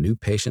conversion of the new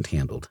patient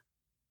handled.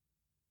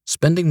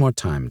 Spending more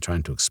time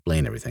trying to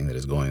explain everything that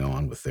is going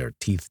on with their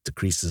teeth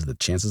decreases the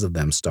chances of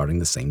them starting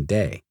the same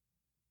day.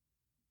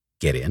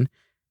 Get in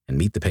and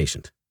meet the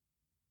patient.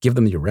 Give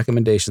them your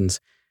recommendations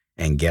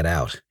and get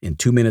out in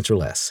 2 minutes or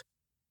less.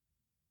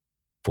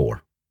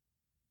 4.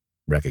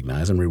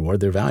 Recognize and reward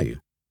their value.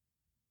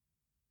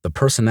 The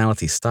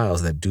personality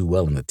styles that do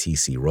well in the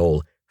TC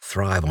role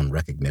thrive on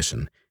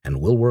recognition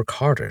and will work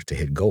harder to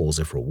hit goals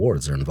if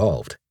rewards are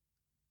involved.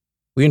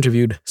 We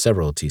interviewed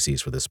several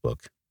TCs for this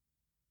book.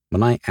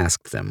 When I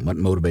asked them what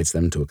motivates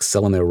them to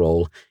excel in their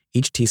role,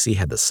 each TC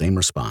had the same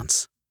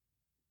response.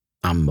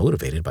 I'm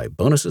motivated by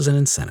bonuses and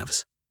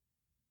incentives.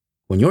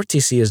 When your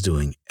TC is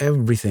doing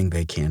everything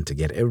they can to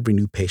get every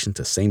new patient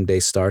to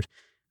same-day start,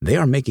 they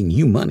are making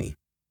you money.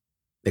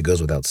 It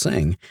goes without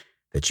saying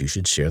that you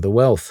should share the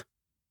wealth.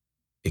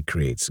 It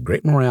creates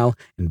great morale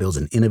and builds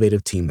an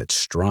innovative team that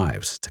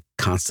strives to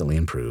constantly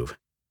improve.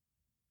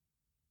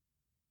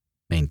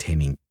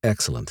 Maintaining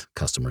excellent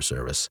customer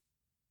service.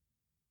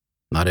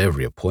 Not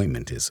every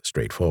appointment is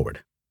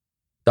straightforward.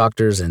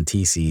 Doctors and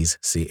TCs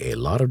see a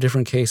lot of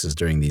different cases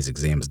during these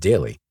exams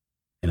daily,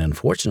 and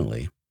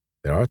unfortunately,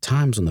 there are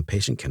times when the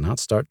patient cannot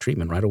start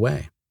treatment right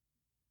away.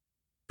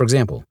 For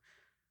example,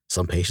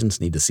 some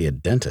patients need to see a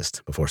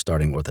dentist before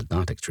starting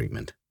orthodontic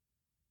treatment.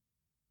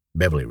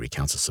 Beverly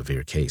recounts a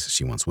severe case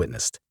she once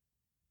witnessed.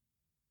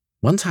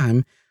 One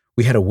time,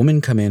 we had a woman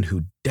come in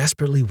who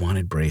desperately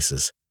wanted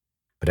braces,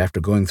 but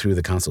after going through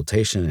the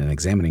consultation and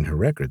examining her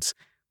records,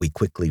 we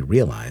quickly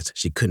realized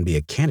she couldn't be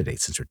a candidate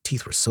since her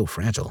teeth were so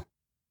fragile.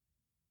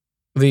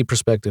 The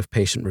prospective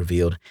patient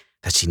revealed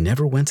that she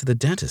never went to the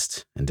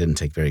dentist and didn't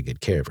take very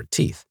good care of her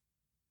teeth.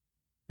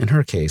 In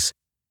her case,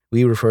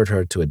 we referred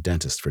her to a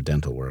dentist for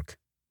dental work.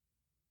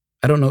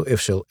 I don't know if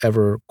she'll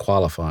ever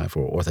qualify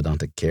for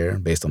orthodontic care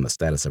based on the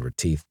status of her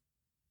teeth,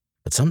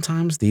 but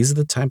sometimes these are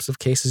the types of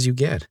cases you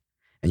get,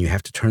 and you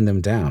have to turn them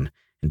down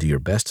and do your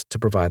best to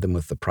provide them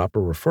with the proper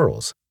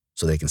referrals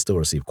so they can still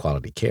receive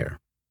quality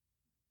care.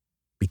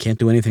 We can't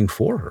do anything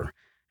for her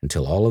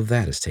until all of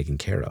that is taken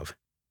care of.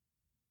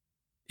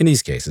 In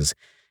these cases,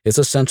 it's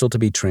essential to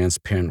be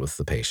transparent with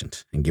the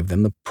patient and give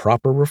them the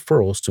proper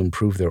referrals to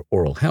improve their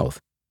oral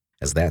health,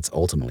 as that's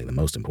ultimately the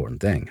most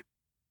important thing.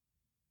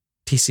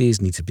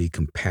 TCs need to be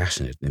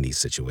compassionate in these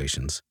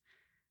situations.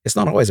 It's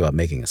not always about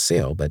making a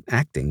sale, but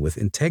acting with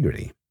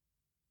integrity.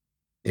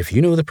 If you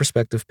know the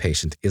prospective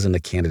patient isn't a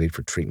candidate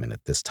for treatment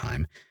at this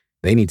time,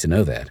 they need to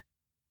know that.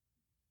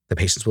 The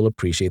patients will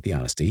appreciate the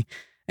honesty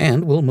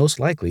and will most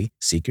likely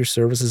seek your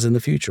services in the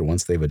future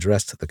once they've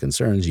addressed the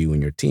concerns you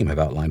and your team have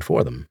outlined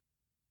for them.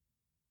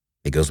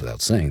 It goes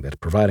without saying that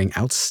providing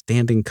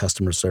outstanding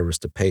customer service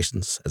to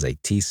patients as a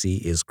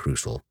TC is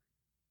crucial.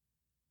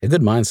 A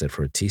good mindset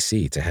for a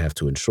TC to have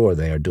to ensure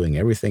they are doing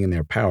everything in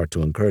their power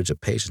to encourage a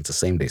patient to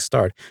same-day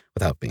start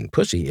without being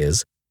pushy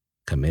is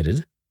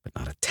committed but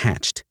not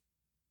attached.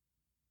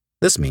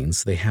 This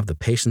means they have the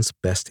patient's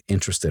best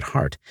interest at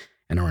heart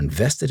and are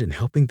invested in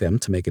helping them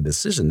to make a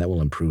decision that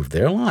will improve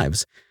their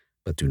lives,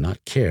 but do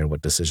not care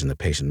what decision the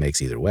patient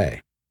makes either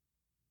way.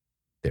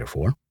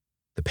 Therefore,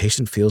 the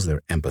patient feels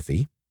their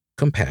empathy,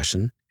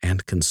 compassion,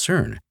 and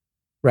concern,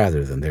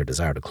 rather than their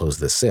desire to close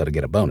this sale to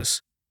get a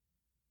bonus.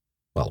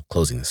 While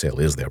closing the sale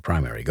is their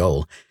primary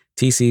goal,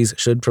 TCs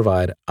should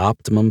provide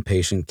optimum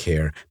patient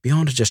care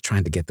beyond just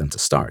trying to get them to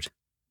start.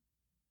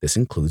 This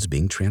includes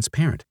being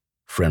transparent,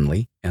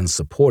 friendly, and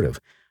supportive,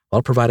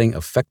 while providing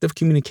effective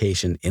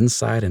communication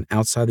inside and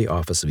outside the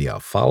office via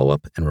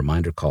follow-up and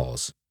reminder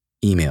calls,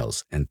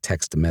 emails, and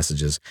text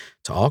messages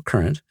to all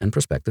current and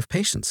prospective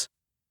patients.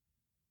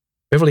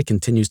 Beverly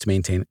continues to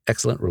maintain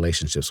excellent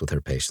relationships with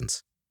her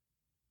patients.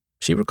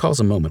 She recalls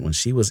a moment when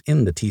she was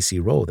in the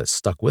TC role that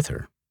stuck with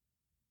her.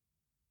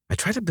 I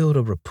try to build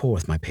a rapport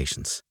with my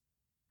patients.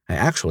 I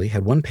actually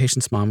had one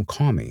patient's mom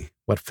call me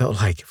what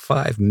felt like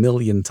 5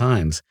 million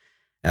times,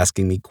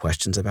 asking me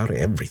questions about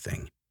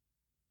everything.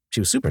 She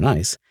was super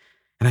nice,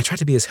 and I tried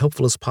to be as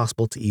helpful as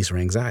possible to ease her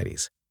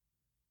anxieties.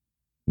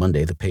 One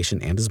day, the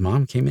patient and his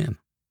mom came in.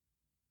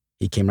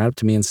 He came right up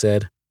to me and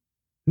said,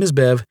 "Ms.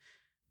 Bev,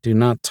 do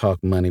not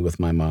talk money with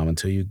my mom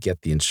until you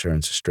get the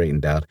insurance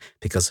straightened out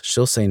because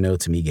she'll say no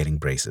to me getting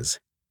braces."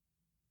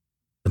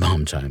 The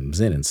mom chimes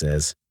in and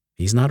says,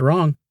 "He's not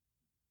wrong."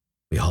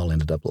 We all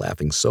ended up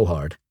laughing so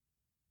hard.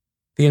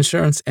 The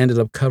insurance ended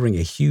up covering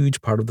a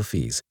huge part of the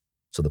fees,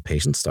 so the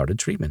patient started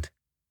treatment.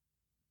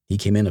 He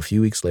came in a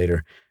few weeks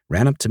later,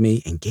 ran up to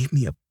me, and gave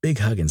me a big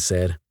hug and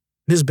said,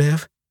 "Ms.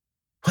 Bev,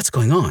 what's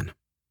going on?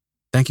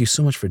 Thank you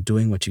so much for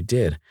doing what you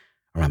did,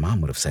 or my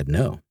mom would have said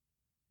no."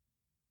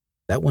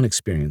 That one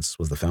experience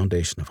was the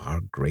foundation of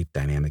our great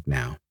dynamic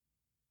now.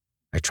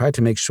 I try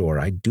to make sure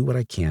I do what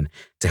I can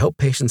to help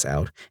patients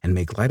out and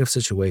make light of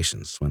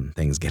situations when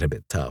things get a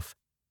bit tough.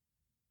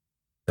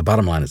 The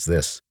bottom line is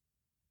this: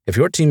 if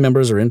your team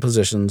members are in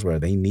positions where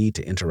they need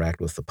to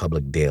interact with the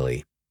public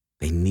daily,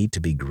 they need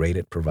to be great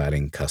at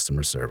providing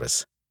customer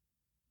service.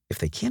 If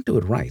they can't do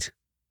it right,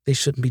 they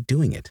shouldn't be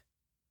doing it.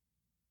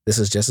 This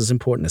is just as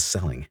important as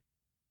selling.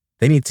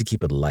 They need to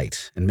keep it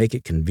light and make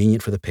it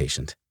convenient for the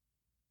patient.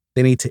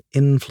 They need to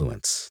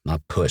influence,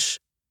 not push.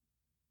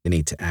 They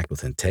need to act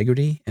with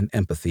integrity and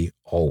empathy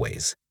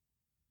always.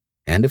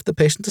 And if the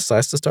patient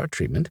decides to start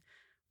treatment,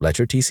 let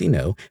your TC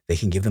know they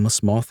can give them a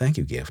small thank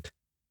you gift.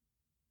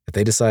 If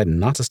they decide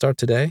not to start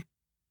today,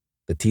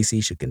 the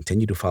TC should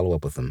continue to follow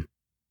up with them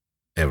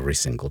every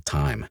single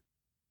time.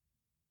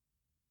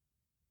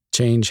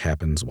 Change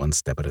happens one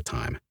step at a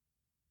time.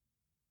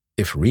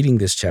 If reading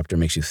this chapter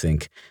makes you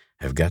think,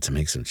 "I've got to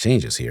make some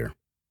changes here,"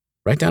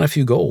 write down a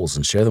few goals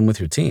and share them with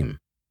your team.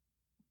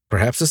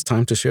 Perhaps it's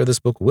time to share this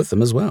book with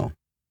them as well.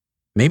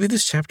 Maybe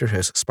this chapter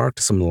has sparked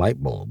some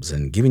light bulbs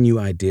and given you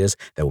ideas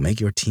that will make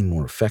your team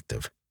more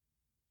effective.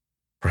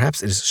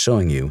 Perhaps it is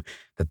showing you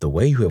that the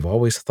way you have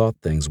always thought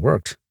things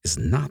worked is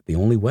not the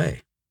only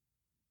way.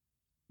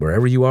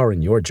 Wherever you are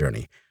in your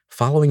journey,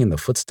 following in the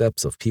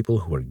footsteps of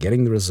people who are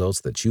getting the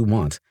results that you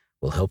want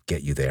will help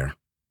get you there.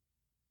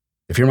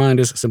 If your mind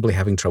is simply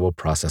having trouble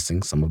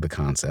processing some of the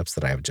concepts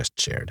that I have just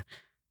shared,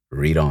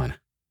 read on.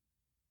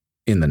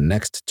 In the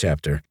next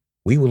chapter,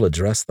 we will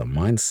address the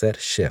mindset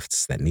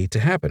shifts that need to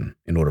happen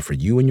in order for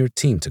you and your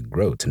team to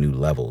grow to new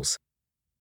levels.